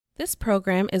This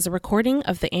program is a recording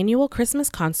of the annual Christmas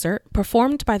concert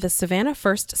performed by the Savannah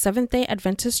First Seventh-day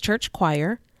Adventist Church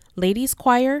Choir, Ladies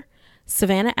Choir,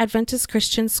 Savannah Adventist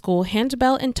Christian School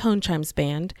Handbell and Tone Chimes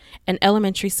Band, and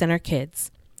Elementary Center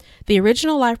Kids. The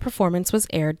original live performance was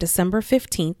aired December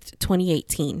 15th,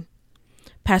 2018.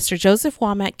 Pastor Joseph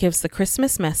Womack gives the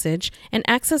Christmas message and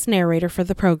acts as narrator for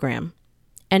the program.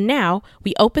 And now,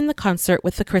 we open the concert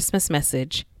with the Christmas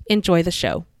message. Enjoy the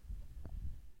show.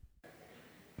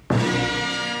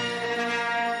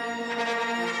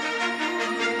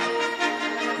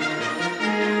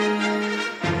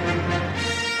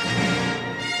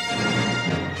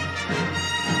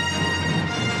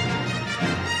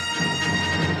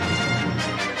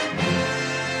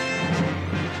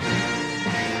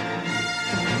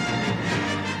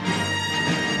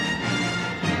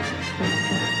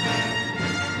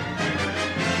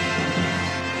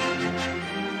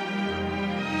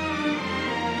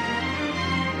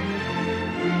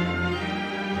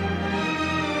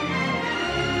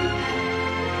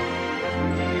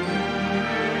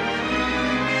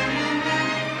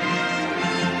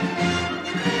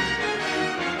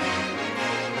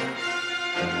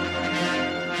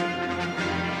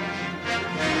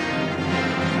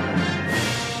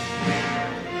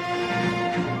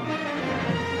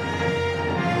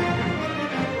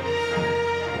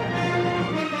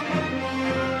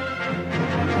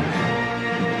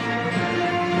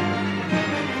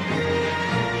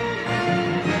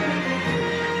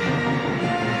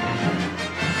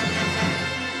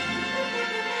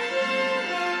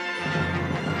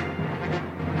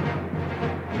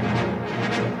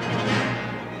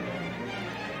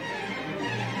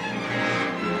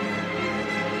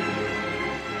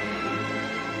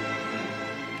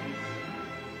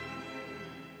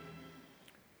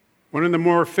 One of the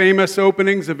more famous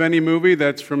openings of any movie,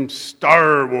 that's from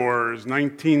Star Wars,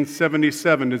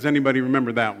 1977. Does anybody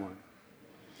remember that one?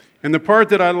 And the part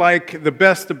that I like the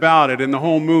best about it in the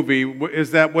whole movie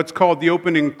is that what's called the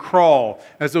opening crawl,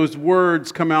 as those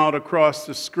words come out across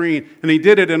the screen. And he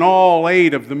did it in all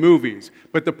 8 of the movies.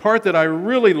 But the part that I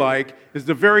really like is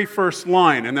the very first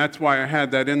line, and that's why I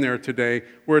had that in there today,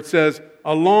 where it says,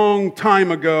 "A long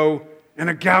time ago, in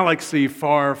a galaxy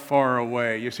far, far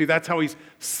away." You see, that's how he's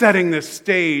setting the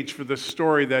stage for the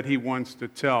story that he wants to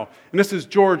tell. And this is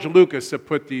George Lucas that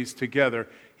put these together.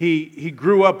 He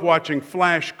grew up watching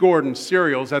Flash Gordon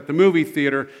serials at the movie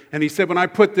theater, and he said, when I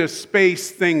put this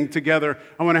space thing together,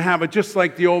 I want to have it just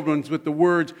like the old ones with the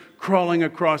words crawling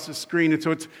across the screen. And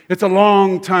so it's a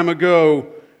long time ago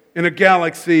in a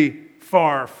galaxy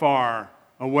far, far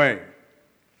away.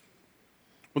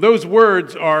 Well, those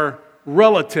words are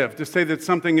relative to say that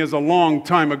something is a long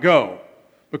time ago,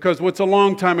 because what's a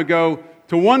long time ago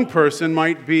to one person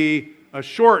might be a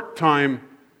short time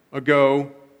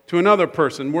ago to another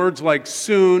person. Words like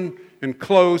soon and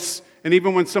close, and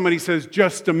even when somebody says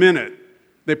just a minute,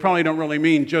 they probably don't really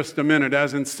mean just a minute,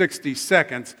 as in 60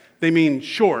 seconds. They mean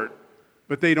short,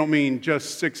 but they don't mean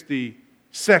just 60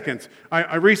 seconds.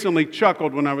 I recently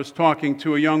chuckled when I was talking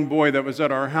to a young boy that was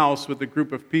at our house with a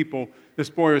group of people. This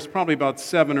boy was probably about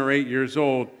 7 or 8 years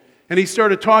old. And he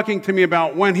started talking to me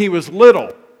about when he was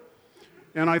little.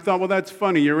 And I thought, well, that's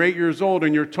funny. You're 8 years old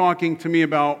and you're talking to me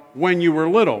about when you were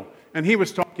little. And he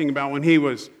was talking about when he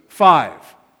was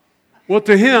 5. Well,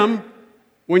 to him,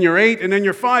 when you're 8 and then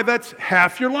you're 5, that's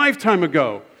half your lifetime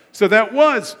ago. So that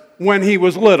was when he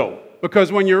was little.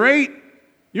 Because when you're 8,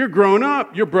 you're grown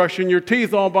up. You're brushing your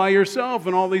teeth all by yourself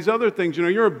and all these other things. You know,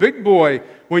 you're a big boy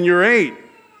when you're 8.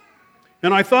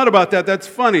 And I thought about that. That's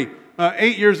funny.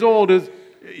 8 years old is,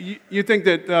 you think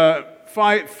that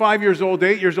 5 years old to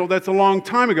 8 years old, that's a long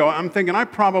time ago. I'm thinking I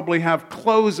probably have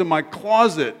clothes in my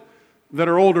closet that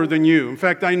are older than you. In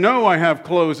fact, I know I have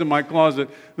clothes in my closet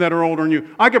that are older than you.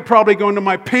 I could probably go into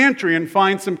my pantry and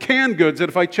find some canned goods that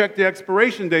if I check the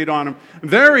expiration date on them,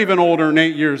 they're even older than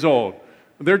 8 years old.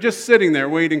 They're just sitting there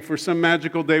waiting for some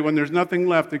magical day when there's nothing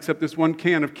left except this one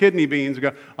can of kidney beans. You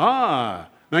go,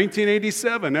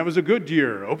 1987, that was a good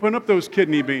year. Open up those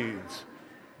kidney beans.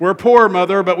 We're poor,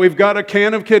 Mother, but we've got a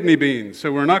can of kidney beans,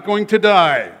 so we're not going to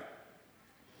die.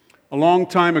 A long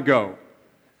time ago,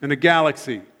 in a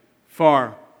galaxy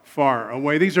far, far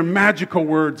away. These are magical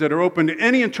words that are open to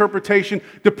any interpretation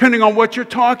depending on what you're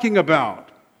talking about.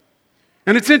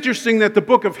 And it's interesting that the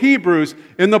book of Hebrews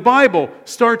in the Bible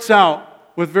starts out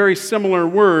with very similar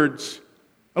words,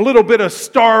 a little bit of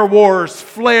Star Wars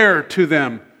flair to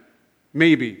them.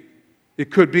 Maybe.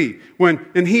 It could be. When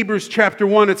in Hebrews chapter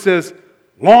 1 it says,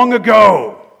 long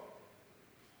ago,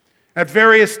 at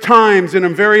various times and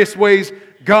in various ways,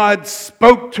 God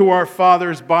spoke to our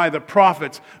fathers by the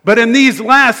prophets. But in these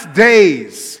last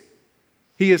days,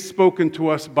 He has spoken to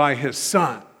us by His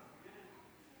Son,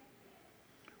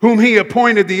 whom He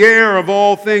appointed the heir of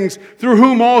all things, through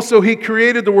whom also He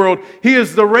created the world. He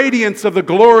is the radiance of the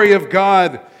glory of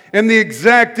God and the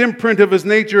exact imprint of His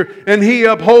nature, and He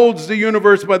upholds the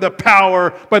universe by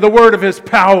the word of His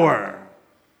power.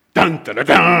 Dun, dun, dun,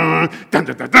 dun, dun,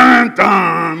 dun, dun, dun,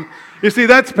 dun. You see,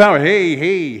 that's power. Hey,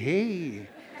 hey, hey.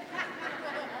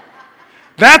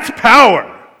 That's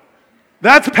power.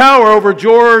 That's power over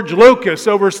George Lucas,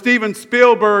 over Steven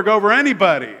Spielberg, over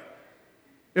anybody.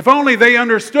 If only they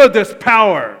understood this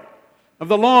power of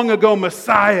the long ago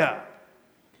Messiah.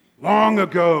 Long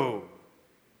ago,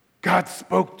 God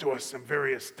spoke to us in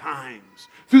various times,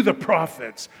 through the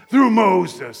prophets, through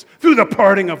Moses, through the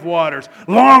parting of waters,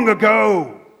 long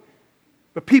ago.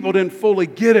 But people didn't fully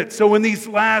get it. So in these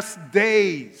last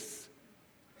days,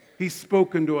 He's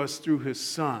spoken to us through His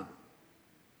Son.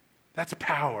 That's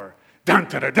power. Dun,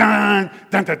 dun, dun, dun,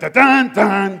 dun, dun, dun, dun,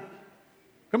 dun.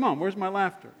 Come on, where's my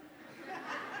laughter?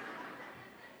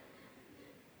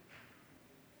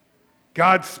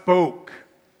 God spoke.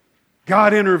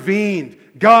 God intervened.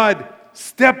 God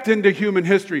stepped into human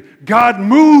history. God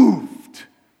moved.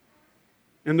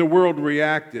 And the world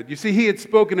reacted. You see, He had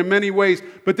spoken in many ways,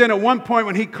 but then at one point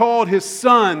when He called His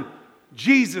Son,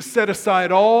 Jesus set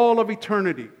aside all of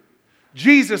eternity.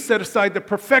 Jesus set aside the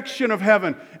perfection of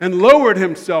heaven and lowered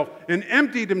Himself and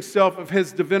emptied Himself of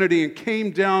His divinity and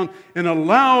came down and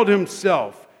allowed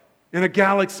Himself in a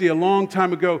galaxy a long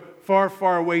time ago, far,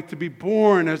 far away, to be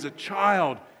born as a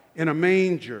child in a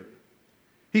manger.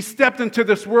 He stepped into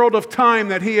this world of time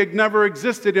that He had never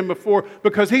existed in before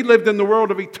because He lived in the world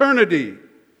of eternity.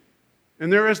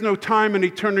 And there is no time in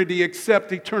eternity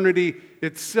except eternity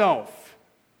itself.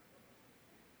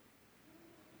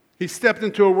 He stepped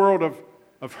into a world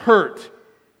of hurt,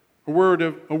 a world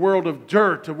of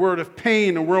dirt, a world of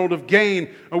pain, a world of gain,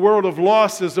 a world of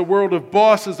losses, a world of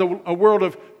bosses, a world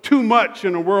of too much,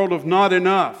 and a world of not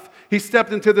enough. He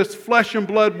stepped into this flesh and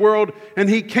blood world, and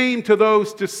He came to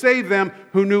those to save them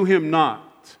who knew Him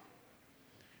not.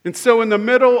 And so in the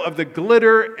middle of the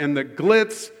glitter and the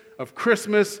glitz of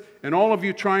Christmas, and all of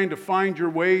you trying to find your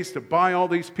ways to buy all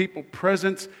these people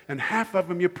presents, and half of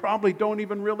them you probably don't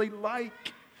even really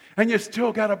like, and you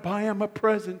still got to buy them a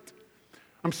present.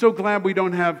 I'm so glad we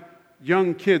don't have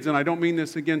young kids, and I don't mean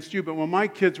this against you, but when my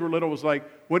kids were little, it was like,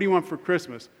 what do you want for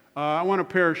Christmas? I want a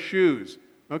pair of shoes.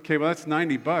 Okay, well, that's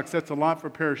 $90. That's a lot for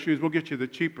a pair of shoes. We'll get you the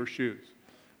cheaper shoes.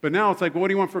 But now it's like, well, what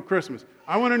do you want for Christmas?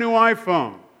 I want a new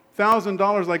iPhone.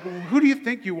 $1,000. Like, who do you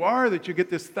think you are that you get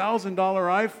this $1,000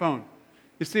 iPhone?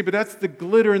 You see, but that's the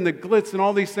glitter and the glitz and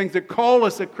all these things that call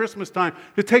us at Christmas time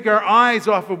to take our eyes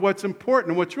off of what's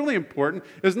important. And what's really important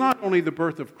is not only the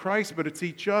birth of Christ, but it's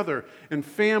each other and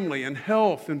family and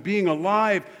health and being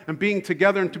alive and being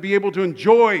together and to be able to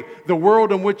enjoy the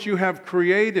world in which you have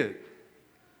created.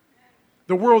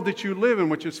 The world that you live in,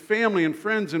 which is family and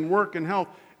friends and work and health.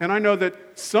 And I know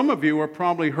that some of you are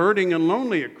probably hurting and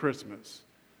lonely at Christmas.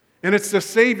 And it's the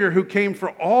Savior who came for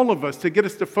all of us to get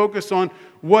us to focus on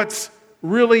what's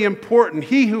really important.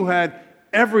 He who had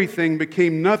everything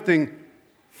became nothing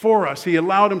for us. He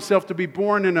allowed Himself to be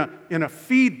born in a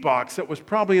feed box that was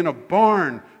probably in a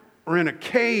barn or in a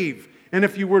cave. And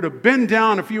if you were to bend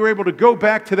down, if you were able to go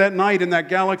back to that night in that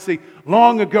galaxy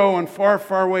long ago and far,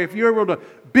 far away, if you were able to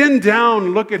bend down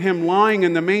and look at Him lying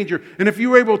in the manger, and if you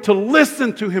were able to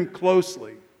listen to Him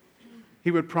closely,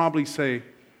 He would probably say,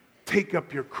 "Take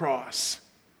up your cross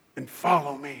and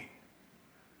follow me."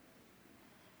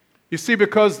 You see,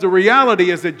 because the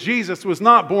reality is that Jesus was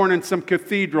not born in some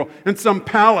cathedral, in some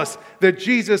palace, that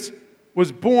Jesus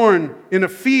was born in a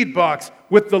feed box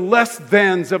with the less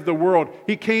thans of the world.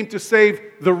 He came to save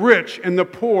the rich and the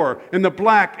poor and the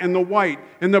black and the white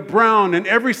and the brown and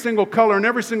every single color and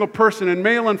every single person and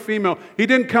male and female. He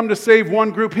didn't come to save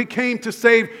one group. He came to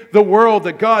save the world,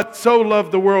 that God so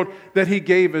loved the world that He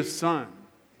gave His Son.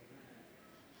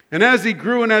 And as He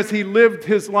grew and as He lived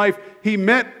His life, He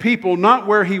met people not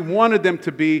where He wanted them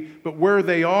to be, but where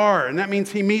they are. And that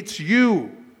means He meets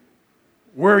you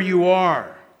where you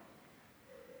are.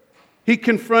 He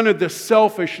confronted the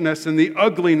selfishness and the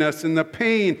ugliness and the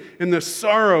pain and the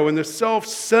sorrow and the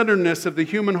self-centeredness of the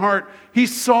human heart. He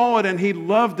saw it and He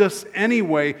loved us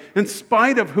anyway, in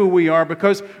spite of who we are,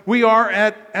 because we are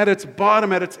at its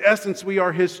bottom, at its essence, we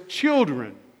are His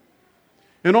children.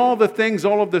 And all the things,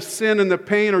 all of the sin and the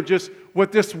pain are just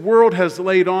what this world has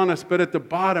laid on us. But at the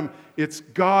bottom, it's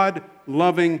God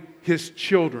loving His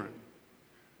children.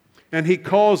 And He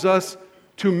calls us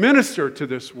to minister to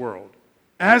this world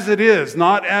as it is,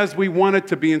 not as we want it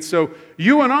to be. And so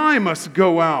you and I must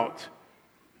go out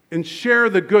and share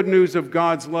the good news of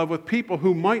God's love with people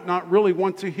who might not really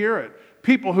want to hear it,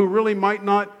 people who really might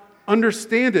not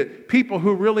understand it, people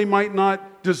who really might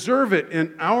not deserve it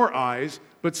in our eyes,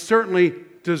 but certainly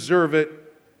deserve it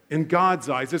in God's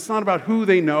eyes. It's not about who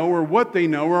they know or what they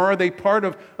know, or are they part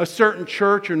of a certain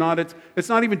church or not. It's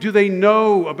not even do they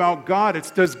know about God.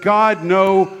 It's does God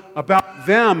know about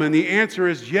them? And the answer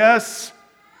is yes,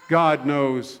 God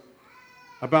knows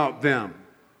about them.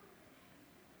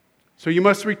 So you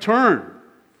must return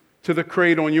to the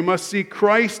cradle, and you must see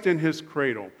Christ in his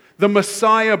cradle, the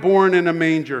Messiah born in a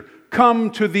manger, come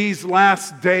to these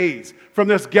last days. From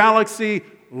this galaxy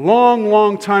long,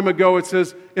 long time ago, it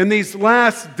says, in these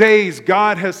last days,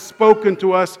 God has spoken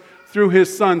to us through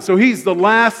his Son. So he's the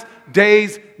last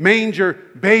days manger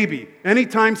baby.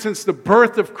 Anytime since the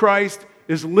birth of Christ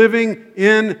is living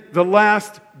in the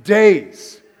last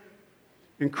days.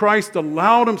 And Christ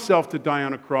allowed himself to die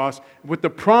on a cross with the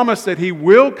promise that he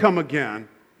will come again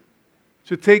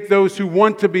to take those who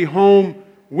want to be home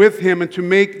with him and to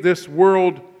make this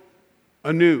world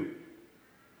anew.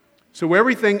 So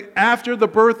everything after the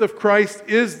birth of Christ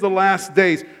is the last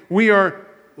days. We are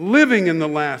living in the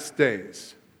last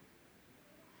days.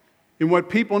 And what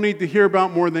people need to hear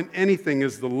about more than anything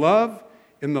is the love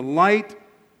and the light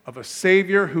of a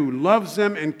Savior who loves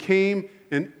them and came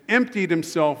and emptied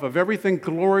himself of everything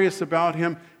glorious about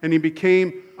him, and he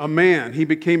became a man. He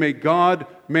became a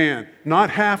God-man. Not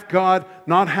half God,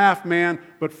 not half man,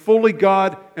 but fully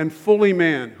God and fully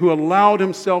man, who allowed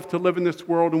himself to live in this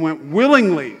world and went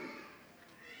willingly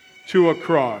to a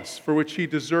cross for which he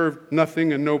deserved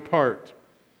nothing and no part.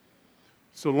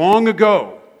 So long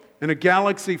ago, in a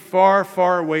galaxy far,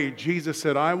 far away, Jesus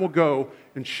said, I will go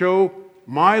and show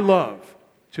my love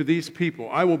to these people.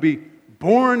 I will be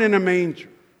born in a manger.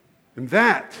 And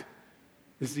that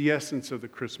is the essence of the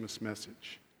Christmas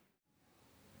message.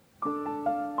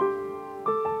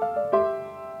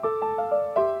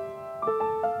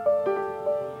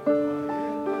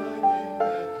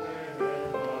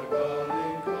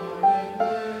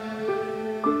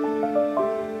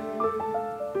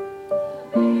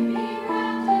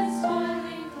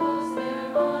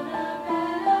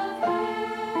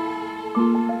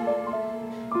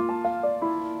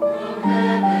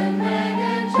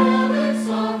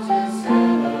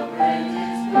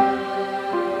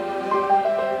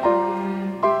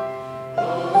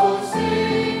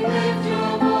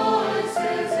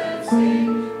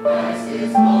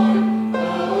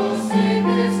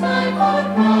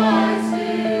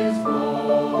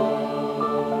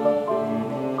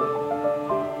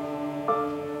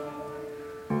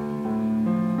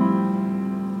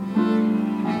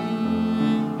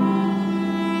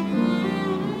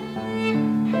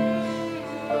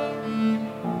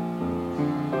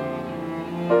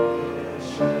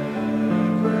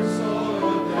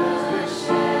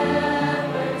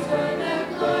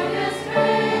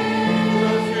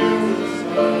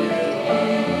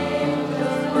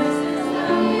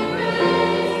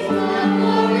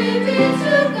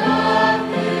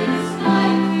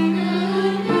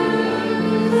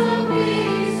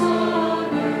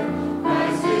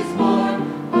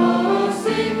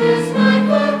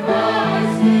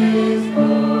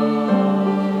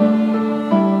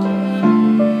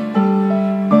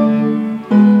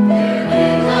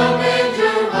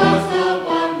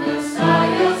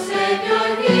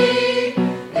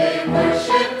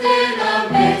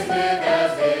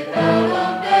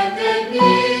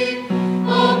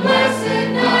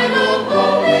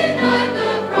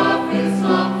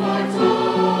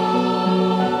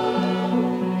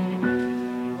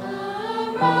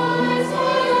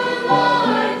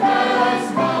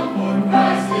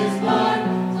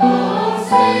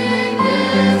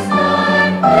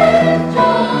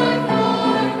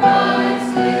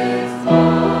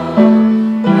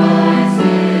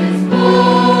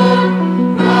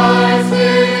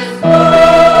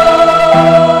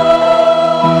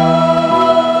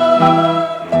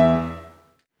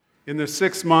 In the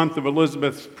 6th month of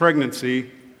Elizabeth's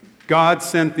pregnancy, God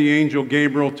sent the angel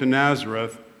Gabriel to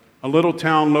Nazareth, a little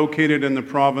town located in the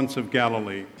province of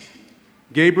Galilee.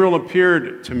 Gabriel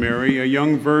appeared to Mary, a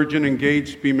young virgin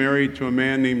engaged to be married to a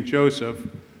man named Joseph,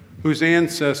 whose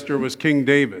ancestor was King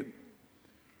David.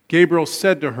 Gabriel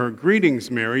said to her, "Greetings,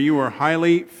 Mary, you are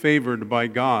highly favored by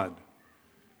God.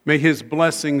 May his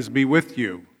blessings be with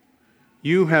you.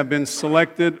 You have been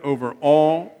selected over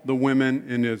all the women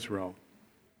in Israel."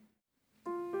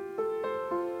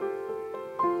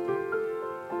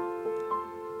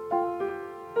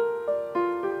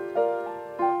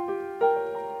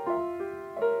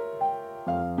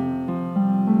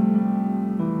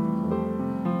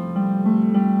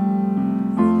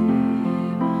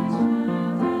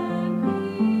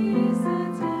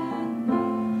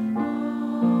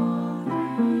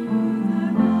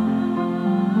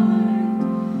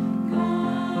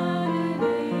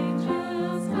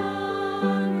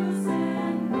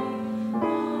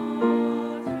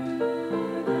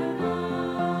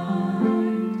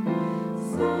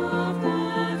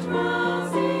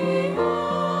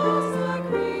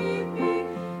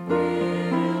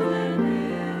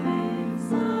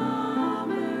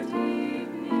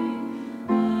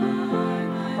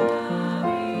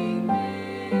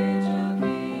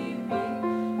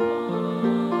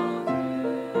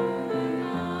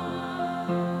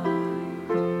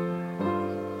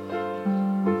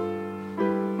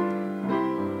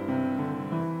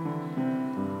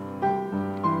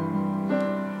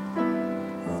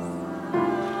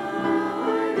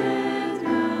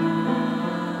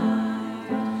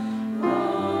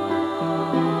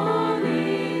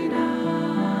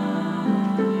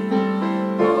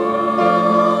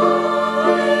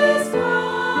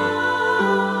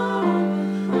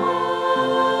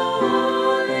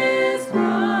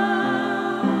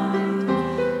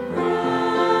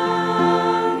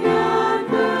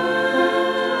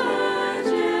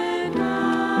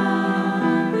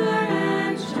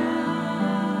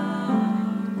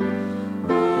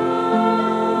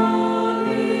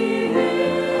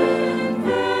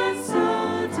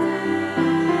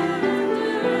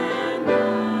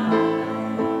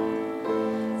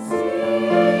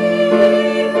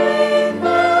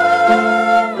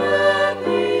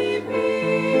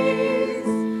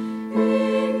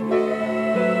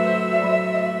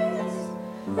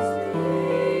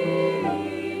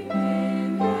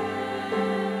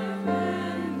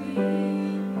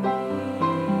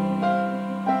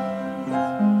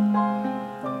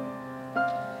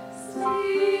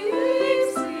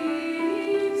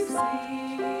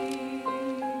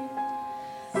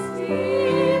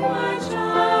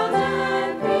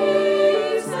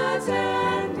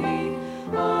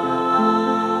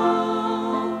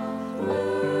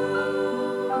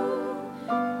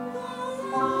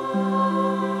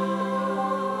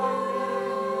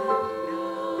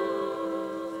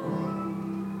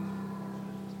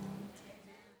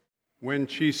 When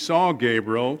she saw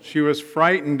Gabriel, she was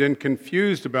frightened and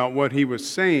confused about what he was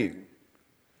saying.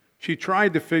 She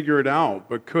tried to figure it out,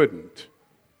 but couldn't.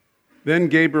 Then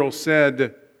Gabriel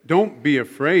said, "Don't be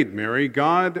afraid, Mary.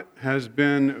 God has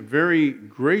been very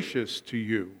gracious to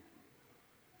you.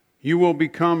 You will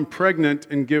become pregnant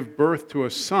and give birth to a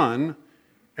son,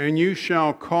 and you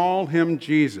shall call him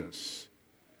Jesus.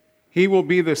 He will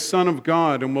be the Son of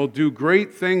God and will do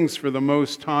great things for the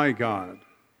Most High God.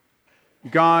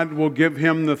 God will give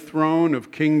him the throne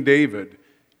of King David,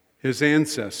 his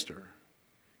ancestor.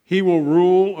 He will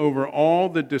rule over all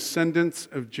the descendants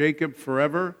of Jacob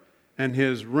forever, and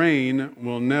his reign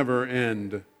will never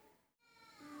end."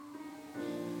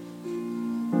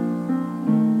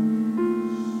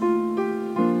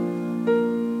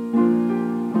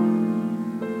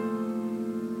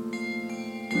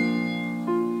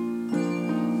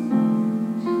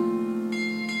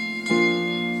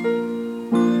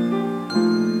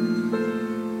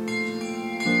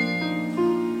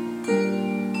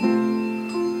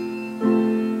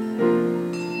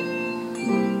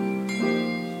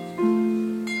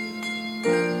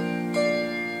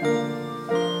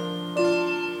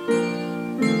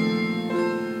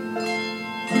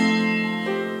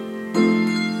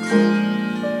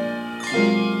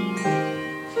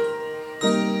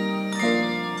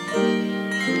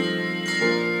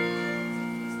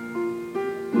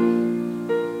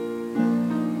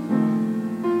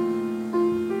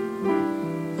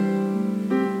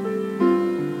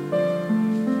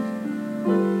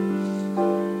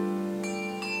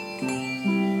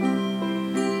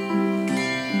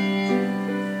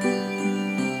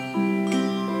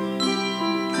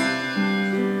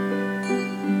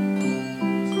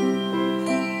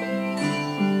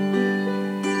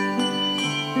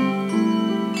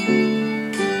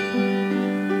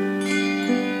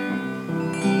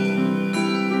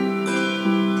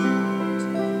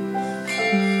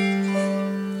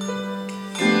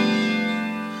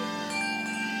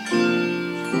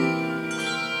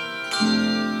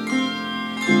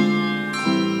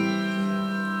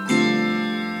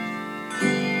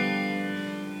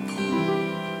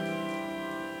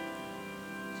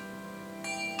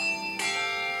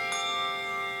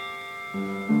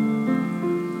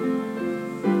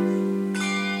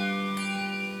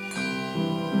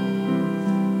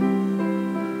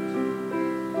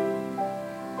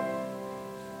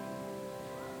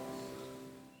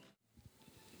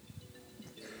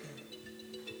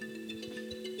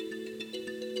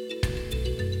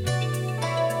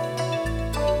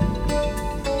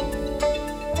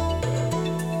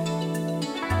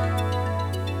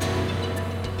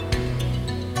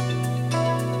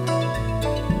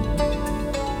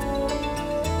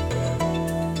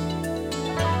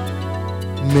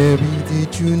 Mary,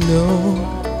 did you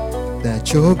know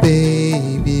that your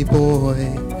baby boy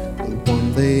will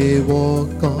one day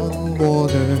walk on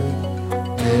water?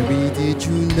 Mary, did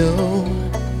you know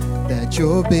that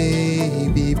your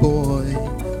baby boy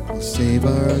will save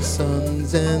our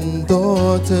sons and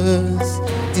daughters?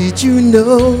 Did you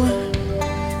know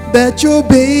that your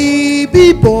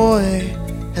baby boy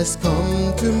has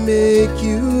come to make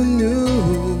you new?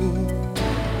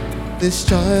 This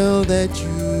child that you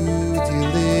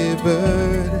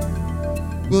delivered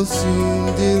will soon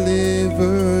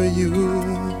deliver you.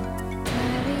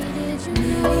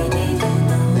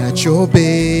 That your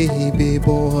baby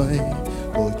boy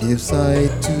will give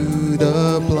sight to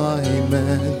the blind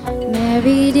man.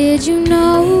 Mary, did you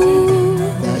know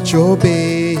That your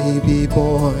baby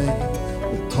boy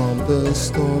will calm the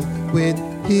storm with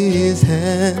his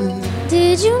hand.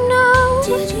 Did you know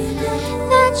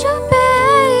that your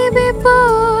baby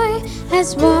boy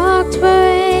has walked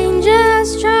where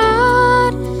angels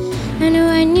trod? And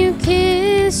when you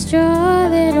kissed your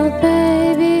little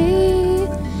baby,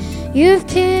 you've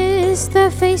kissed the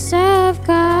face of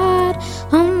God.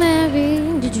 Oh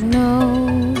Mary, did you know?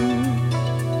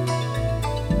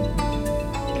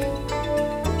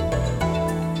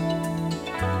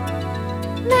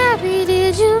 Mary,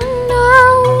 did you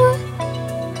know?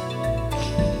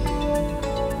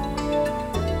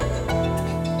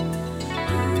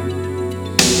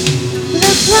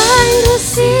 The blind will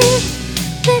see,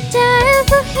 the deaf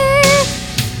will hear,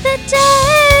 the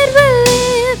dead will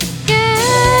live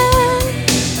again.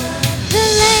 The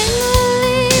lame will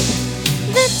leap,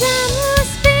 the dumb will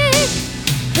speak,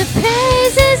 the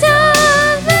praises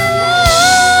of the Lord.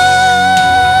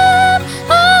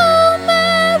 Oh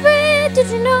Mary, did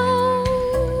you know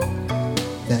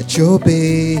That your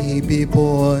baby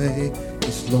boy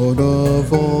is Lord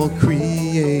of all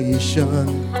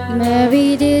creation?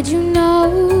 Mary, did you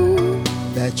know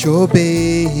That your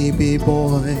baby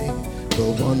boy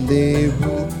will one day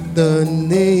rule the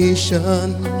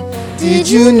nation. Did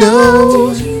you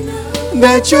know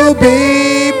that your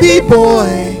baby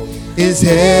boy is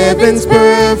heaven's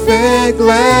perfect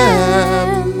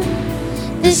lamb?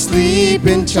 The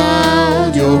sleeping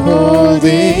child you're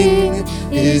holding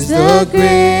is the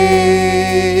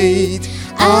great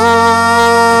I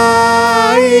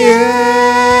am.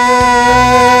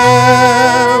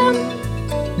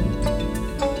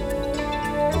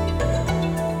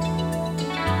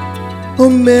 Oh,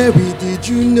 Mary, did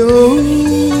you know?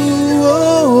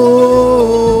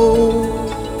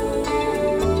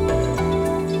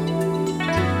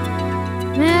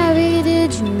 Mary,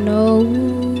 did you know?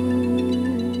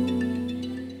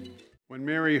 When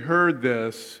Mary heard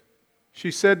this, she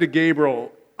said to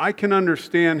Gabriel, I can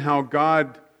understand how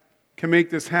God can make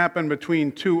this happen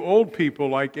between two old people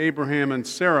like Abraham and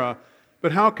Sarah,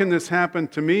 but how can this happen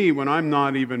to me when I'm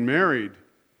not even married?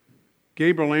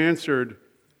 Gabriel answered,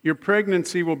 your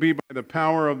pregnancy will be by the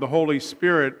power of the Holy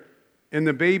Spirit, and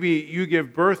the baby you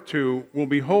give birth to will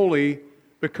be holy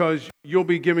because you'll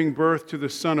be giving birth to the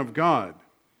Son of God.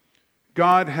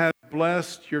 God has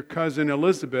blessed your cousin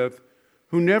Elizabeth,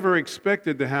 who never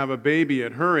expected to have a baby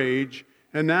at her age,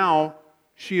 and now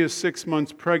she is 6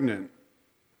 months pregnant.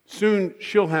 Soon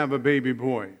she'll have a baby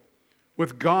boy.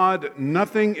 With God,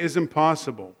 nothing is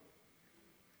impossible.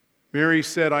 Mary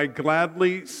said, I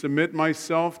gladly submit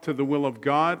myself to the will of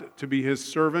God to be his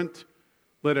servant.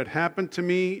 Let it happen to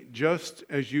me just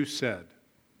as you said.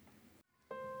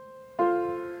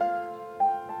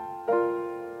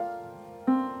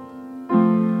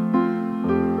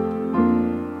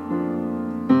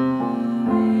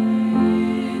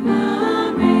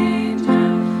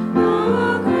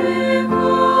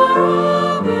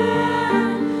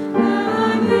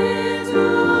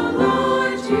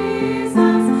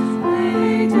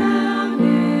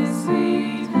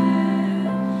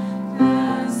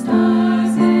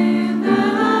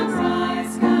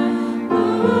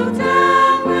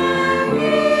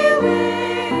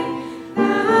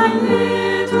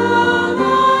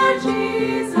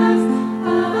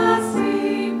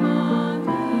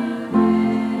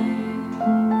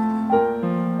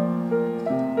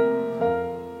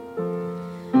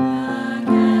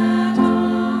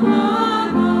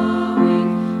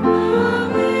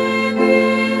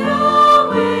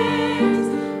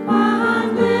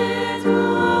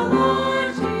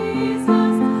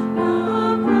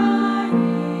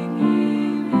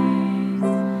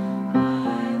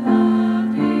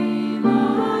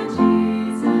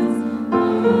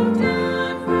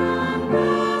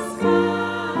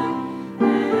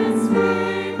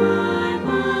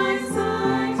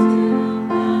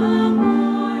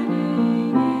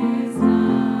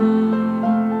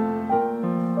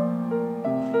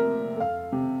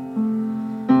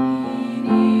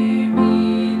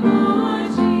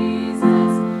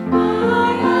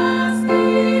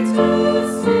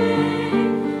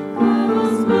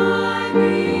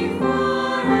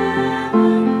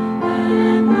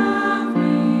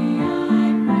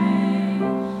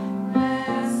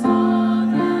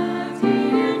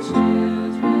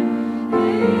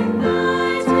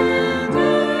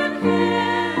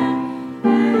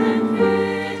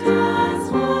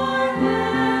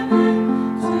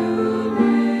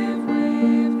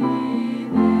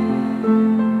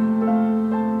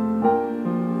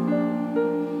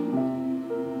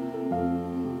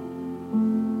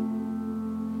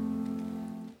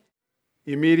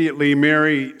 Immediately,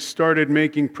 Mary started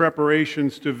making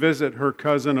preparations to visit her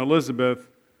cousin Elizabeth,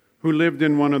 who lived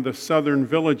in one of the southern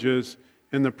villages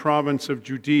in the province of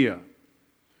Judea.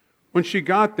 When she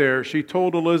got there, she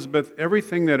told Elizabeth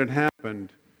everything that had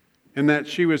happened and that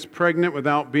she was pregnant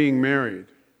without being married.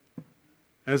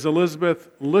 As Elizabeth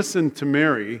listened to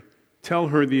Mary tell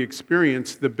her the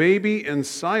experience, the baby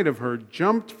inside of her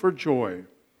jumped for joy.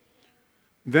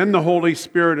 Then the Holy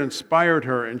Spirit inspired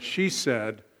her, and she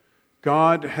said,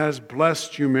 God has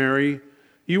blessed you, Mary.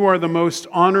 You are the most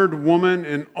honored woman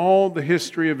in all the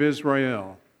history of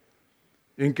Israel.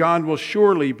 And God will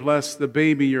surely bless the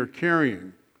baby you're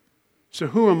carrying. So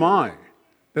who am I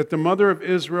that the mother of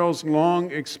Israel's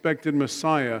long-expected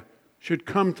Messiah should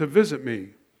come to visit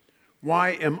me?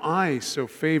 Why am I so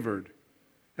favored?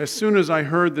 As soon as I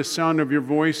heard the sound of your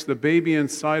voice, the baby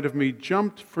inside of me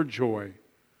jumped for joy.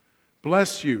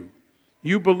 Bless you.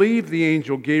 You believed the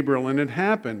angel Gabriel, and it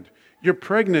happened. You're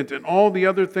pregnant, and all the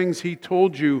other things he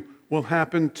told you will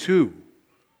happen too.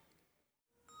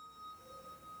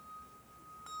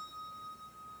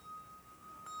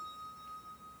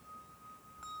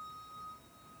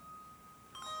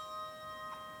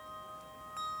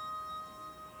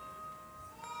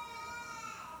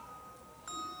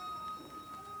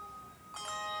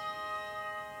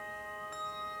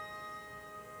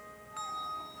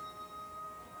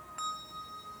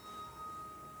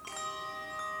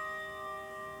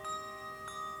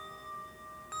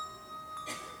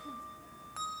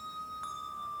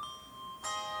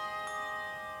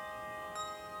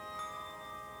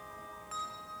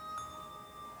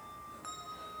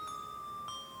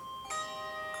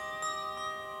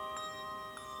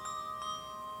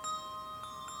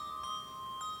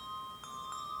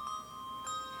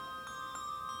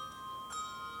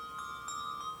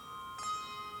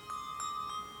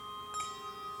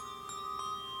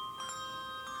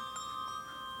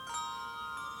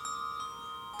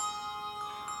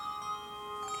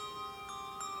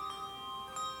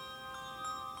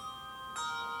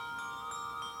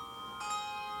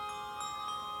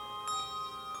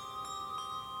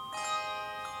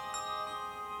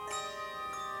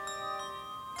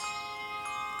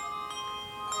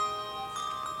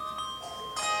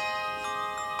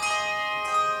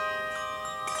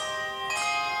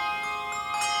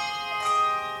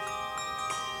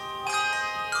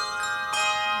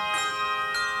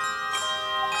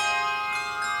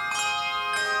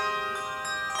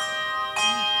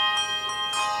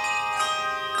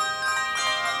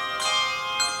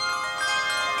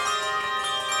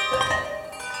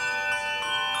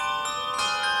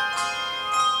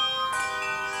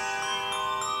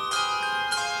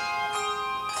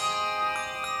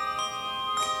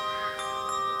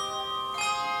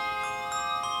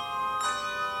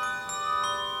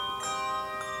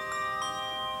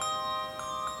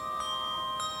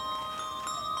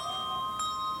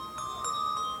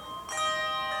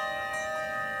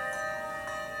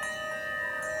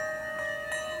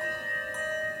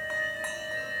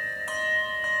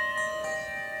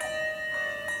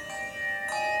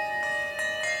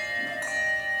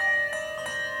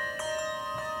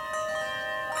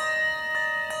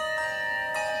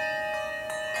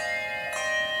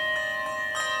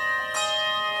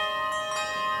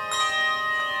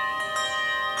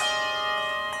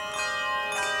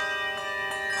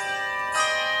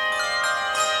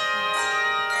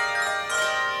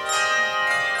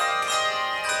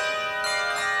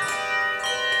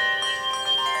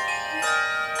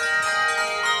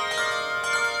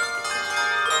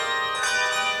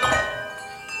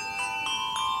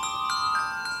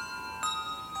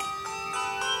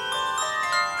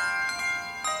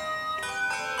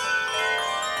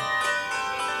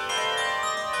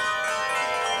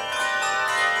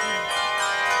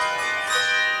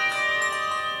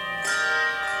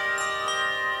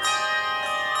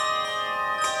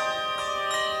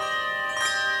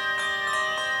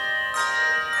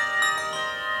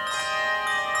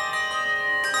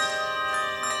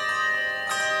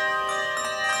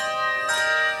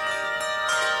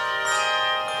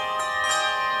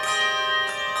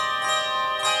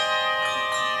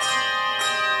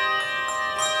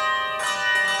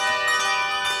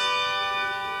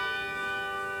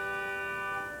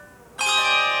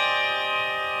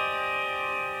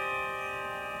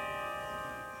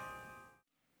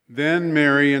 Then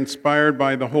Mary, inspired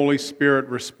by the Holy Spirit,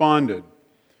 responded,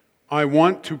 I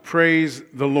want to praise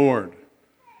the Lord.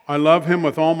 I love him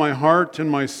with all my heart and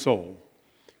my soul.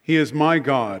 He is my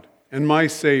God and my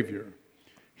Savior.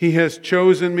 He has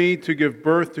chosen me to give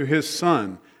birth to his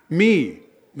Son, me,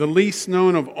 the least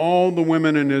known of all the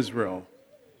women in Israel.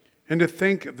 And to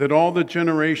think that all the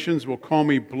generations will call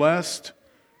me blessed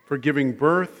for giving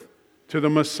birth to the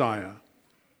Messiah.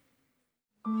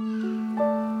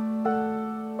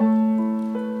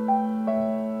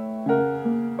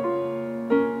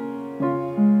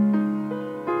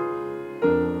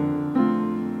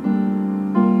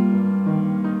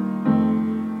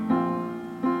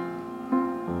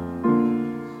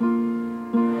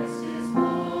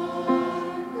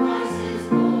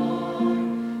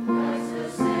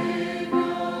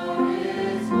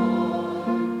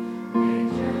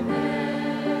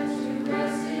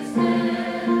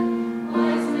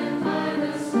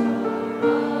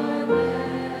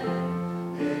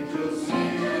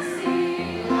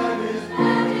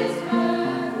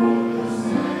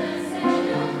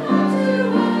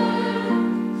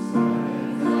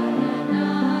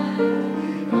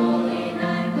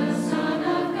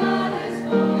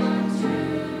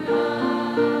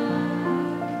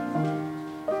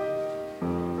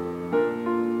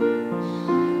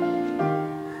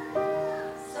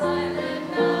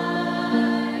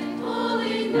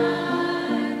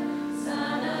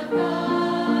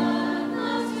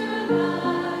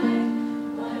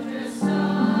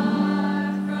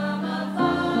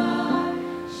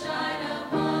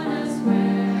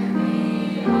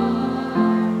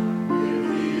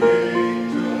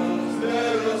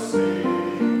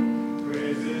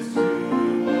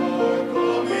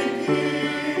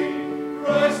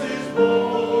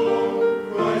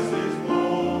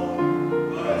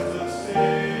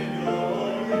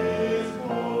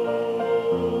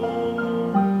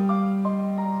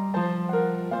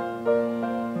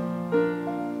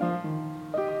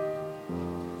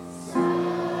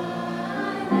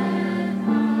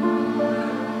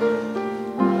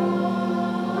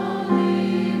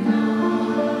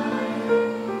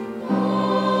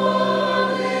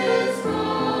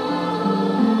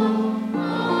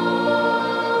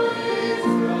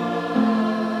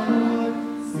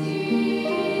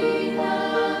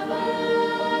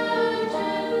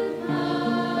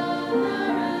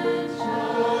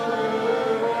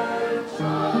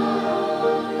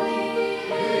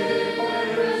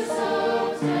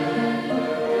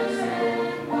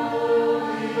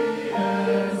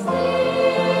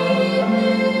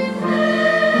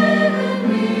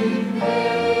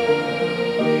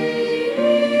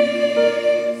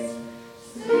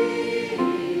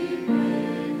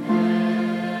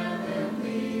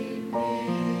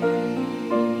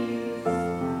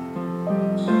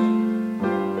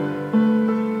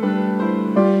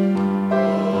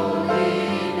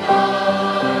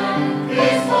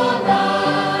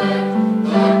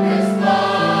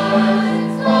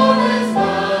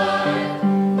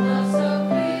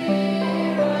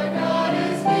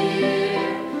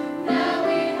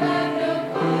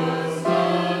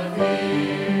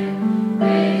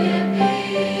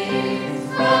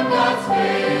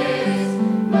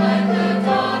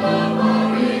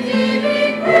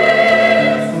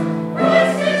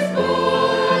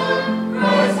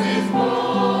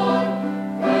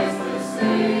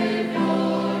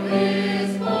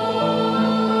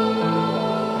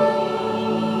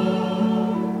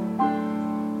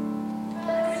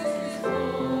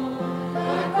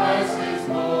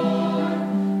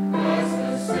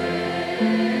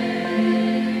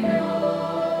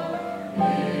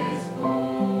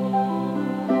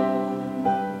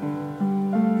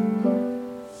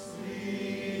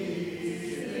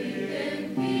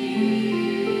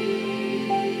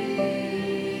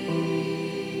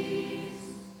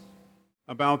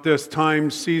 About this time,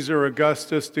 Caesar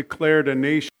Augustus declared a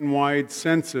nationwide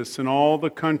census in all the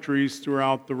countries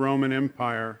throughout the Roman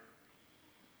Empire.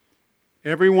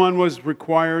 Everyone was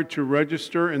required to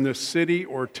register in the city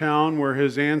or town where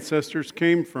his ancestors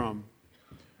came from.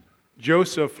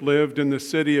 Joseph lived in the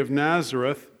city of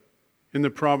Nazareth in the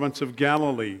province of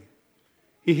Galilee.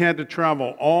 He had to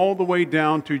travel all the way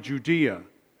down to Judea,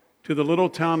 to the little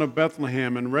town of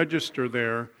Bethlehem, and register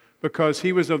there because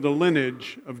he was of the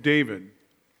lineage of David.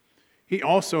 He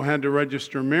also had to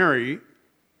register Mary,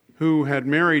 who had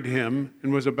married him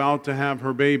and was about to have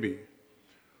her baby.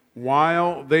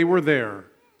 While they were there,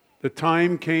 the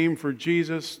time came for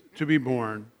Jesus to be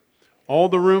born. All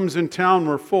the rooms in town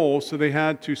were full, so they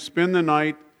had to spend the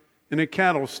night in a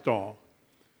cattle stall.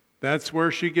 That's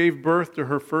where she gave birth to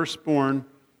her firstborn,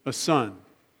 a son.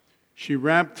 She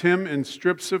wrapped him in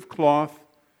strips of cloth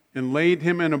and laid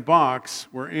him in a box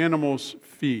where animals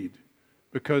feed,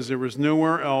 because there was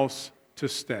nowhere else to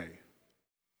stay.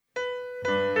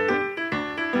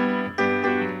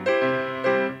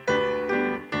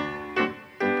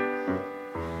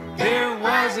 There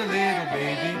was a little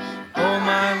baby, oh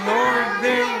my Lord,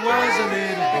 there was a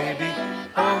little baby,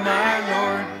 oh my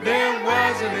Lord, there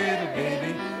was a little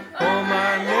baby, oh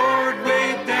my Lord,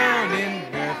 way down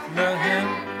in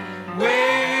Bethlehem,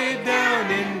 way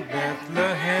down in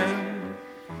Bethlehem.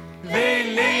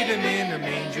 They laid him in a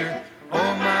manger,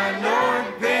 oh my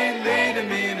Lord, they laid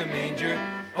him in a manger,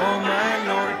 oh my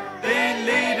Lord, they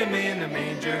laid him in a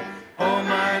manger, oh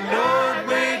my Lord,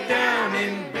 way down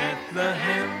in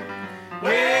Bethlehem,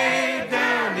 way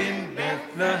down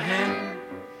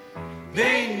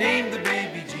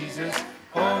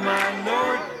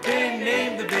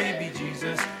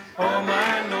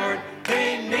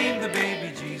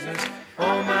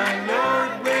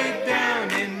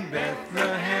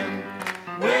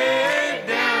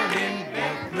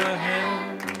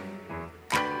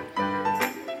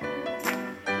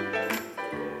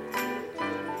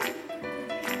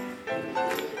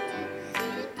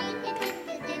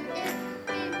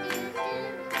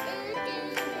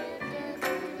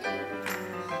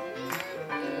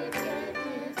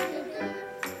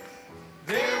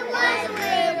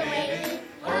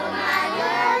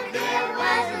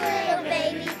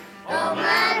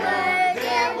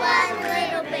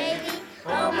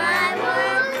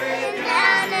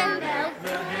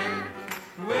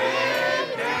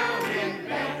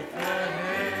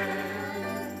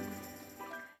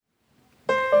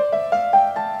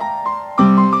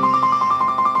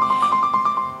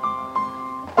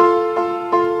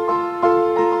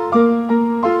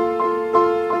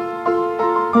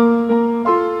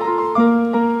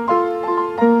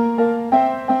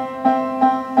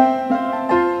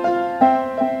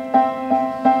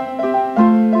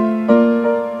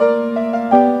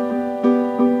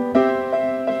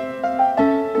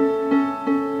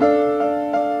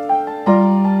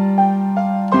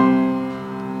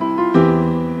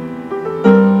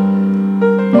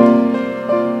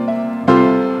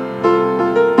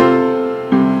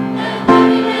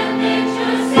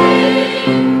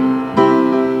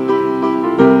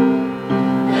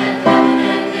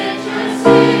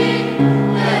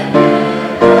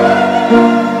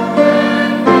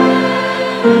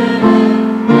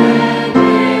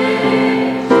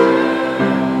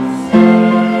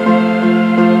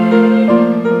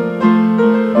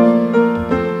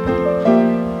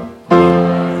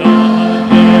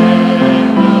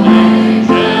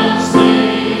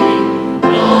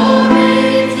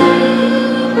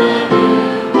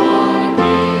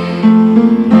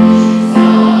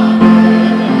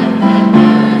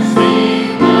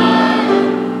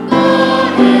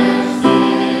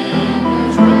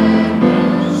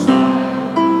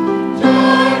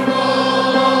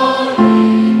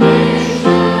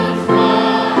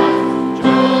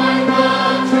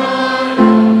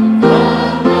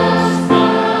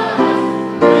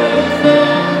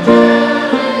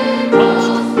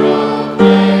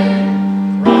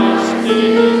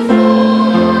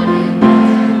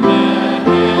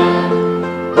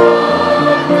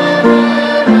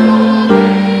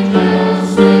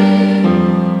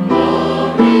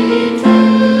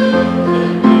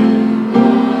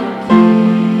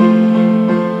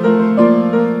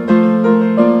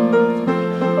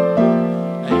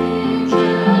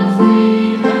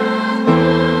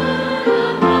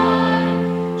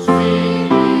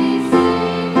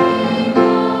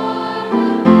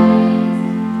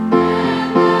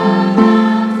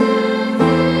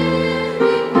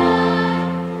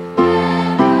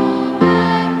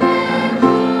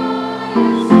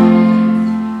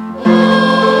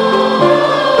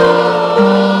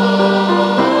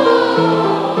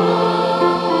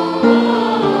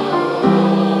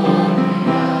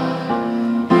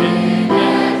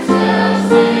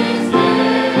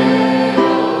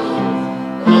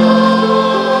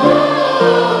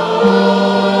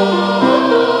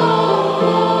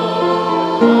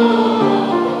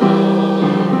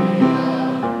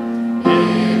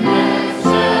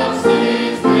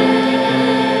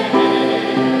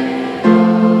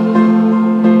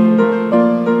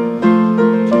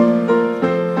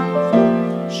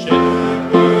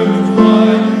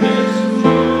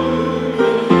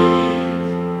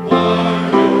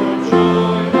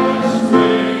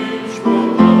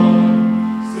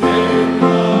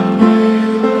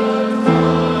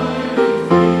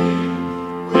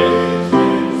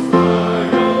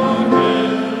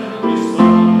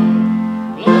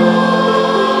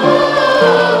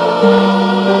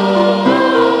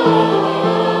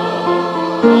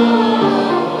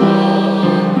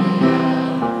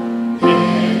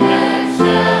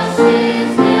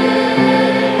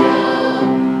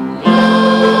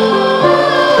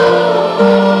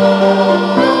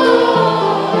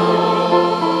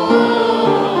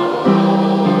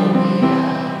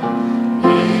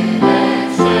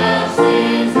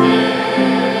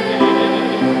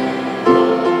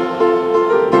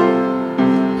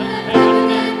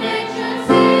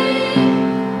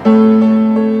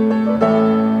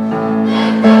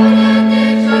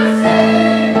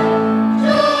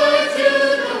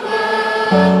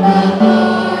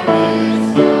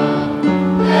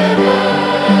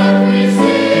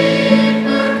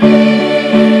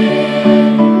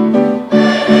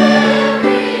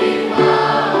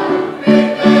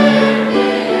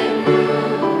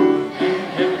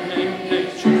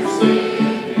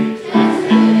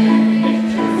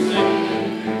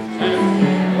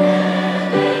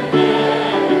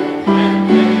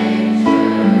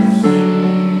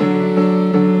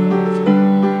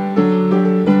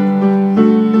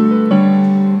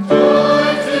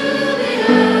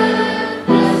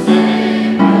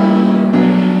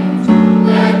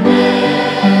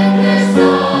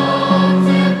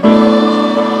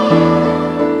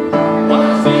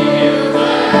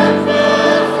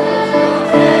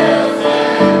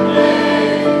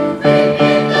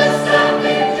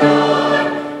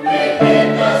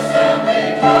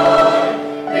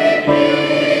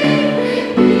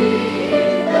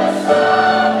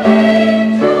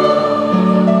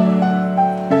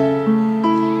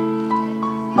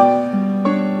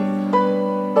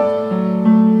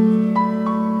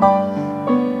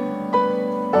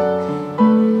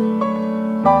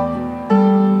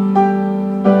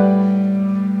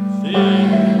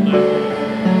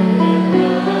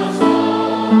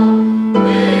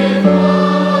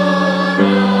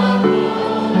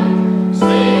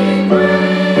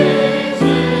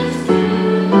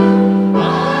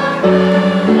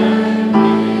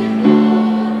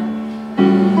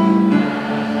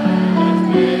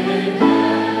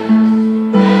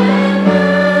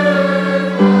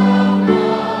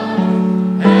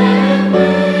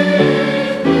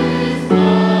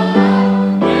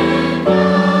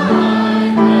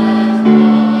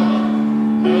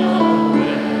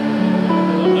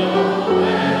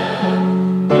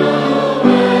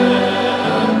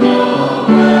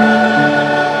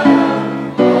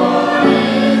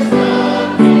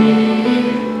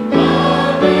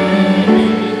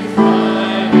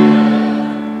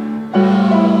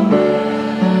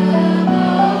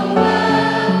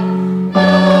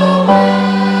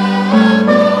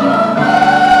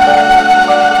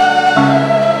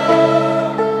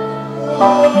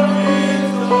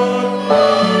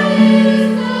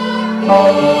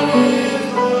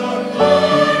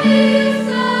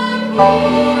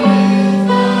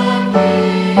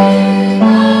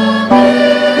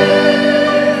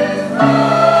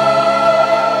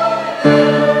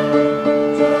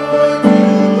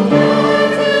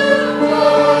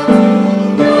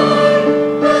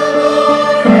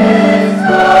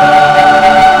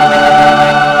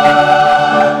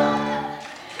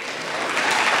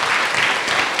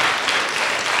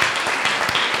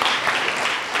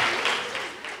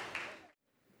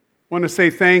I want to say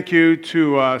thank you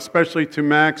to, especially to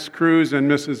Max Cruz and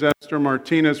Mrs. Esther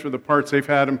Martinez for the parts they've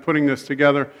had in putting this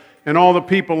together, and all the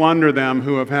people under them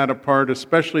who have had a part,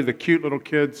 especially the cute little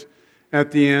kids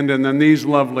at the end, and then these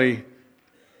lovely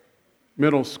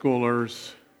middle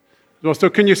schoolers. So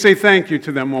can you say thank you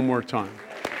to them one more time?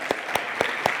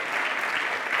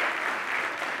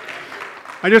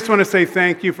 I just want to say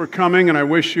thank you for coming, and I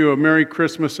wish you a Merry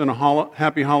Christmas and a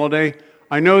happy holiday.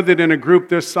 I know that in a group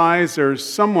this size, there's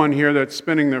someone here that's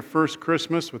spending their first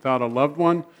Christmas without a loved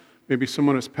one. Maybe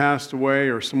someone has passed away,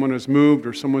 or someone has moved,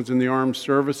 or someone's in the armed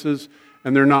services,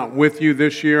 and they're not with you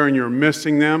this year, and you're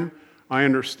missing them. I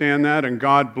understand that, and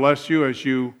God bless you as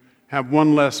you have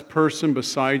one less person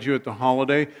beside you at the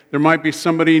holiday. There might be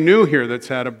somebody new here that's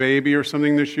had a baby or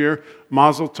something this year.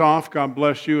 Mazel tov, God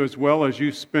bless you as well as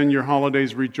you spend your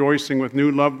holidays rejoicing with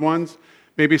new loved ones.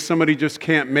 Maybe somebody just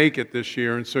can't make it this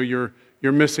year, and so you're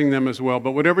missing them as well.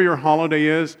 But whatever your holiday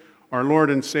is, our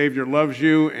Lord and Savior loves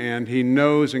you, and He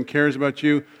knows and cares about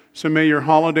you. So may your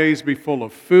holidays be full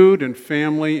of food and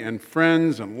family and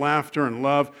friends and laughter and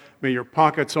love. May your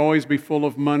pockets always be full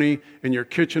of money, and your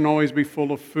kitchen always be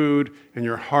full of food, and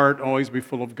your heart always be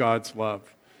full of God's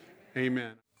love.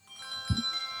 Amen.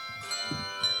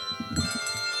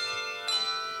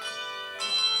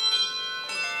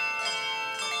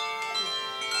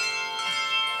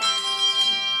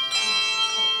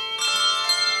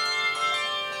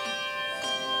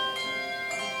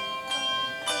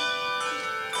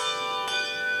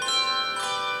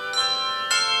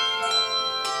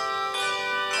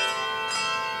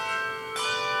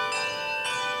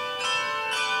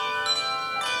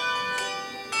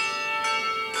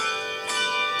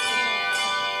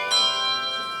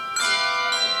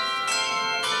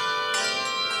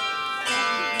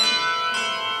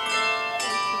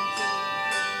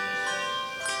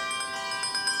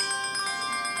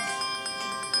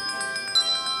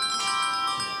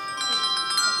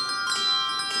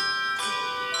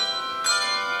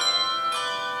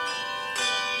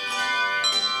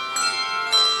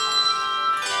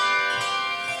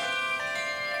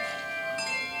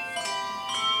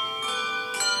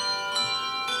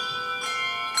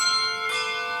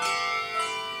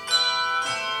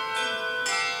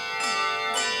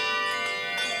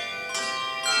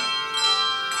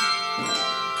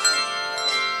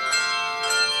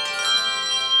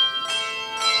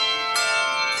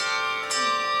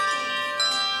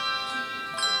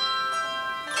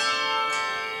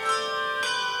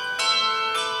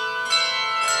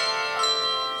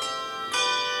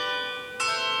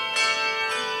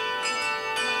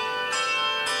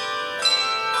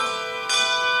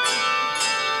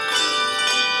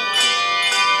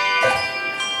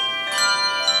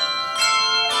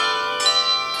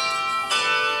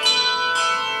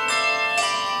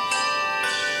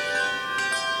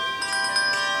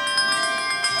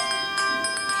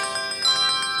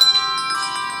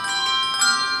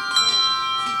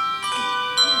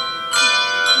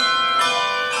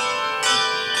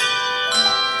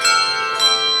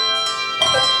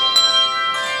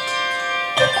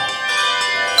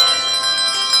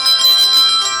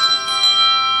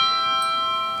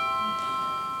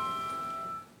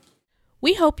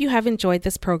 We hope you have enjoyed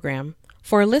this program.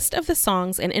 For a list of the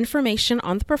songs and information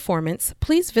on the performance,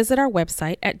 please visit our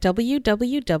website at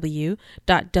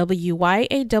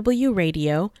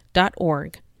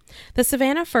www.wyawradio.org. The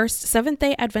Savannah First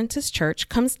Seventh-day Adventist Church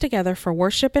comes together for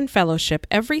worship and fellowship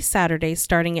every Saturday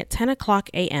starting at 10 o'clock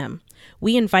a.m.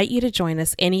 We invite you to join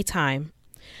us anytime.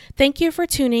 Thank you for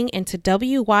tuning into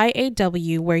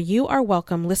WYAW, where you are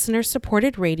welcome,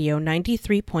 listener-supported radio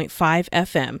 93.5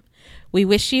 FM. We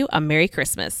wish you a Merry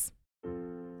Christmas.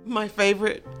 My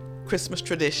favorite Christmas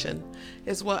tradition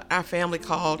is what our family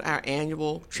called our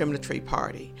annual Trim the Tree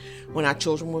party. When our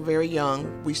children were very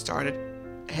young, we started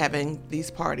having these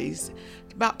parties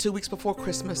about 2 weeks before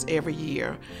Christmas every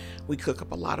year. We cook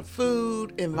up a lot of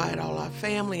food, invite all our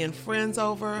family and friends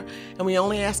over, and we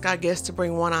only ask our guests to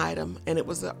bring one item, and it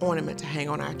was an ornament to hang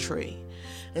on our tree.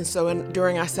 And so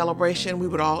during our celebration, we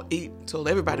would all eat till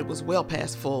everybody was well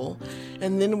past full.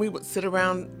 And then we would sit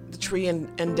around the tree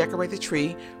and decorate the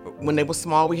tree. When they were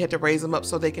small, we had to raise them up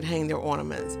so they could hang their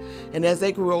ornaments. And as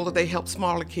they grew older, they helped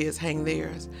smaller kids hang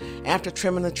theirs. After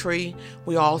trimming the tree,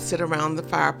 we all sit around the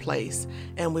fireplace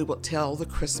and we would tell the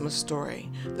Christmas story,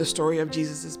 the story of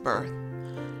Jesus' birth.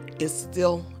 It's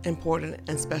still important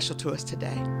and special to us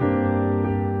today.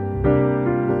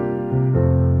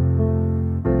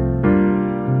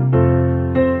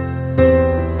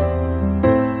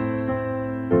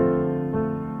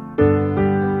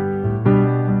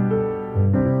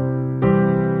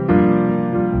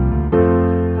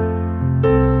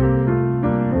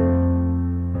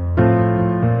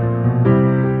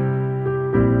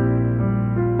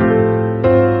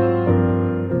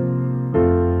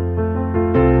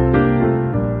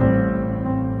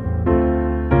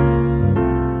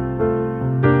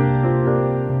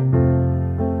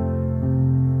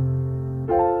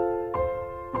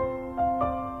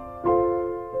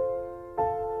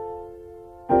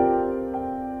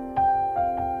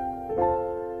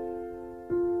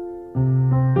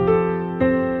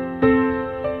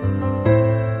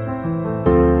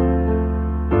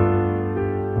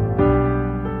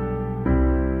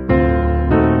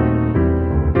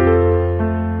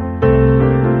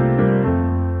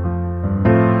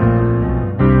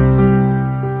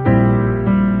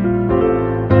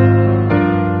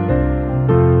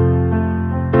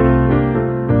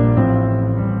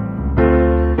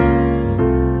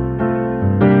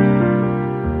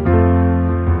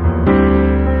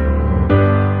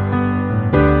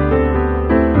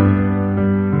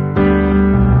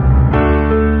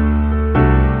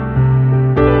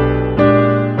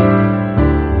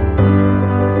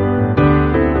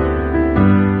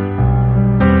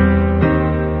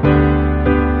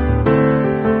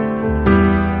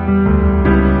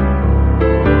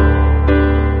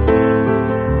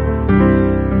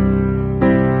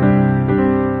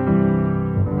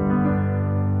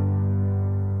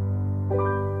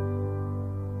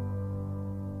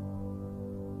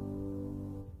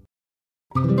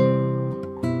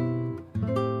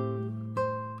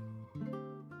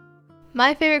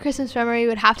 My favorite Christmas memory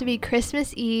would have to be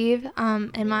Christmas Eve,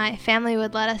 and my family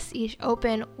would let us each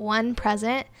open one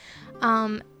present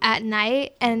at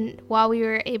night, and while we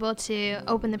were able to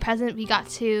open the present, we got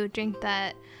to drink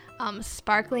that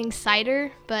sparkling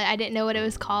cider, but I didn't know what it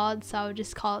was called, so I would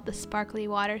just call it the sparkly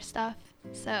water stuff.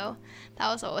 So that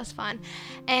was always fun.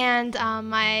 And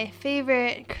my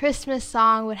favorite Christmas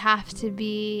song would have to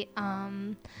be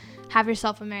Have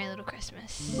Yourself a Merry Little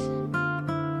Christmas.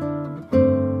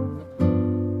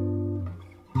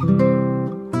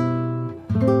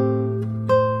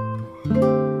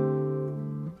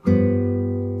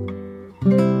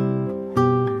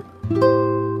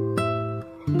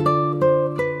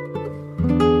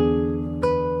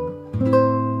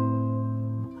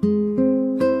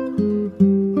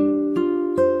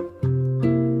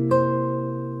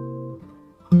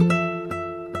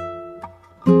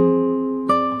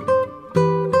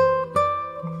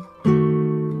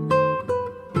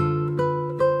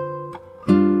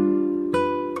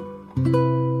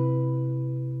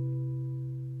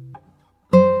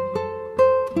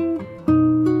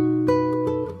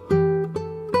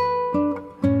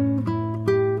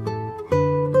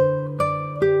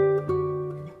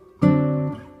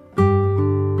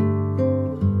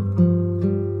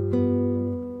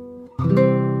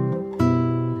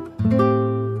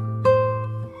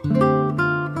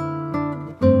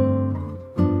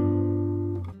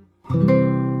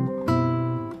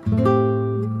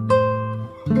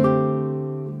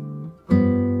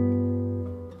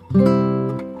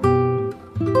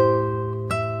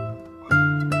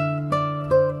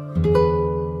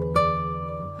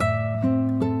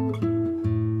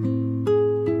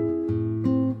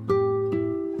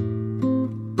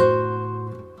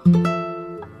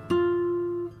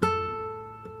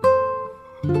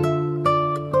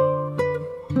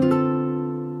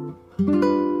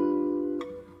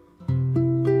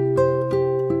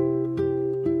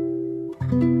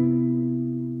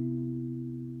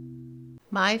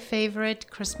 My favorite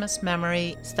Christmas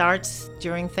memory starts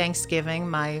during Thanksgiving.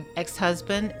 My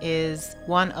ex-husband is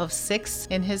one of 6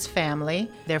 in his family.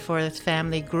 Therefore, his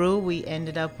family grew. We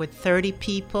ended up with 30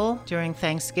 people during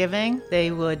Thanksgiving.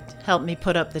 They would help me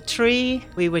put up the tree.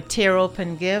 We would tear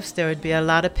open gifts. There would be a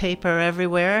lot of paper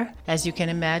everywhere. As you can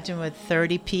imagine, with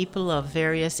 30 people of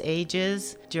various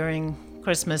ages. During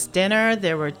Christmas dinner,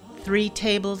 there were 3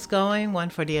 tables going, one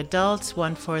for the adults,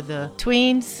 one for the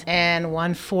tweens, and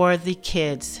one for the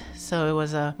kids. So it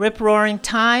was a rip-roaring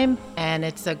time, and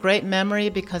it's a great memory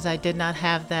because I did not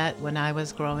have that when I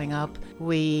was growing up.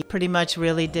 We pretty much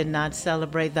really did not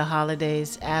celebrate the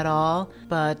holidays at all.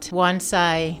 But once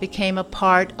I became a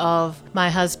part of my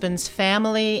husband's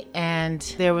family, and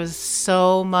there was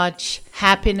so much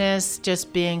happiness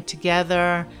just being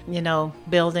together,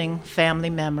 building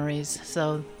family memories.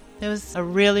 So it was a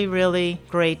really, really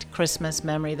great Christmas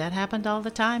memory that happened all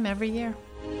the time, every year.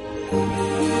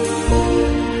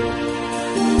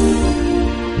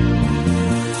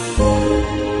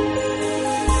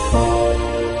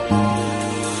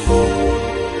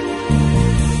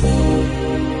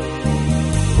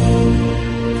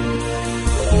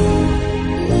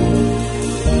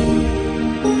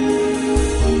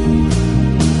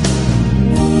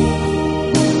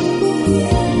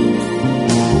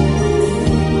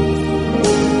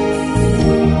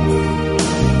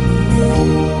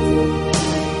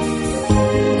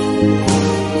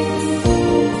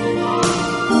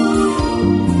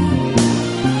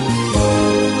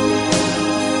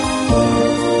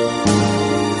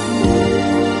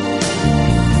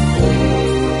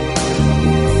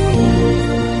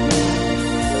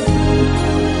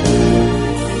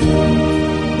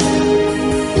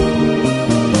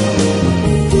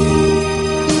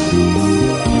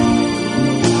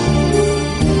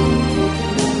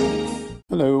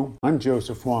 I'm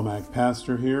Joseph Womack,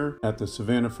 pastor here at the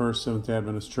Savannah First Seventh-day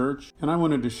Adventist Church, and I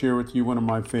wanted to share with you one of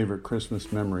my favorite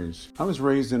Christmas memories. I was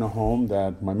raised in a home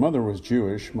that my mother was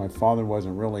Jewish. My father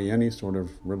wasn't really any sort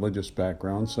of religious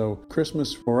background, so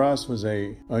Christmas for us was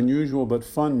a unusual but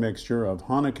fun mixture of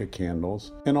Hanukkah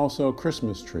candles and also a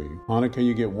Christmas tree. Hanukkah,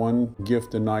 you get one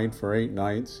gift a night for 8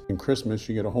 nights, and Christmas,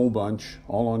 you get a whole bunch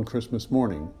all on Christmas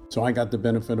morning. So I got the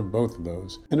benefit of both of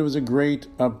those. And it was a great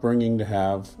upbringing to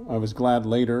have. I was glad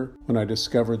later when I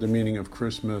discovered the meaning of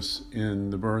Christmas in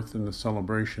the birth and the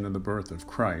celebration of the birth of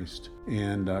Christ.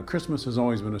 And Christmas has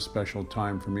always been a special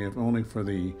time for me, if only for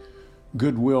the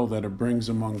goodwill that it brings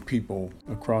among people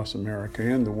across America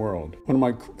and the world. One of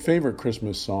my favorite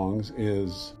Christmas songs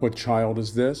is What Child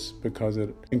Is This? Because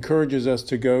it encourages us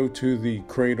to go to the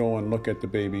cradle and look at the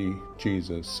baby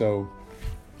Jesus. So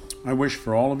I wish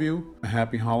for all of you a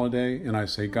happy holiday, and I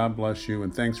say God bless you,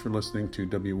 and thanks for listening to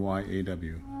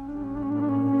WYAW.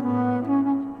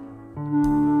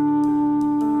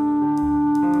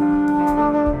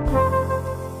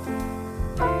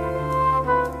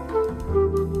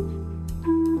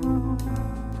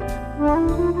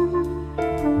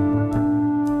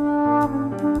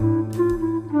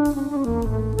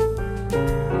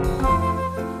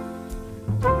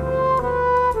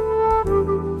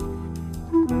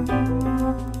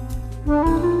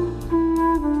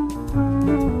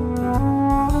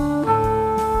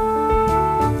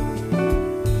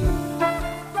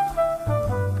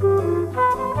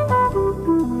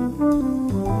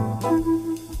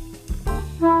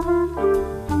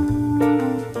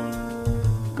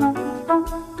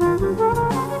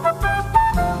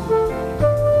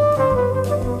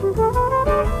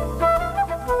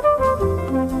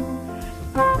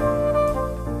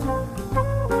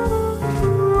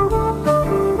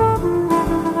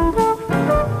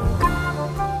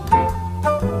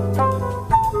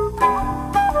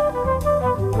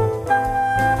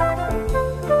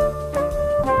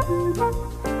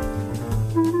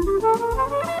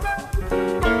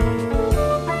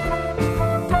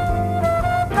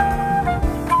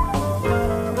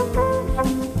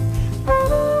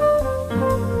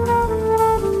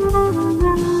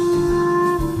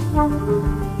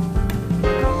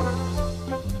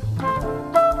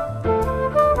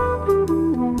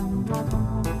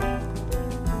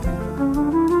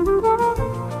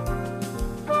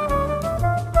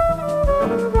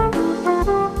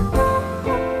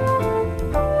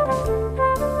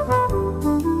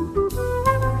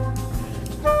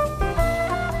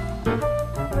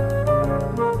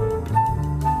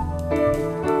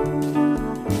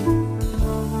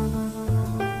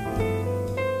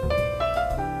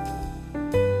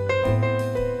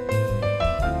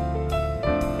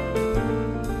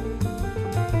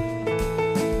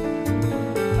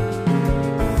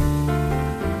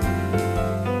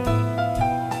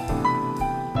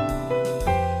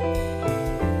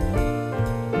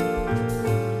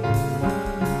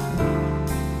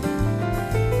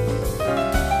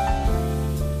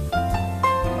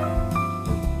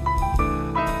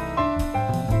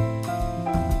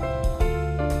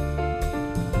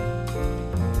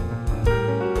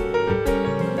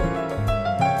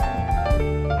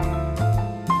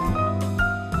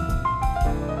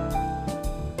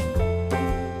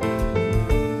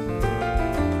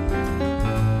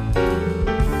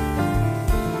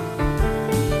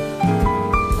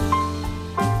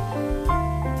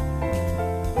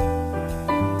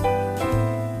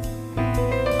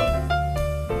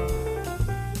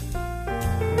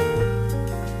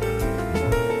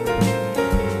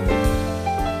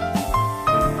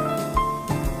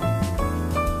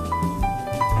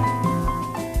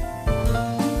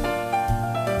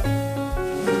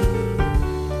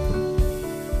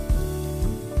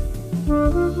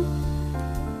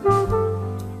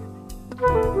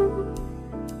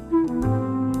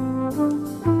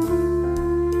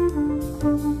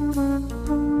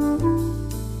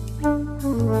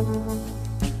 you.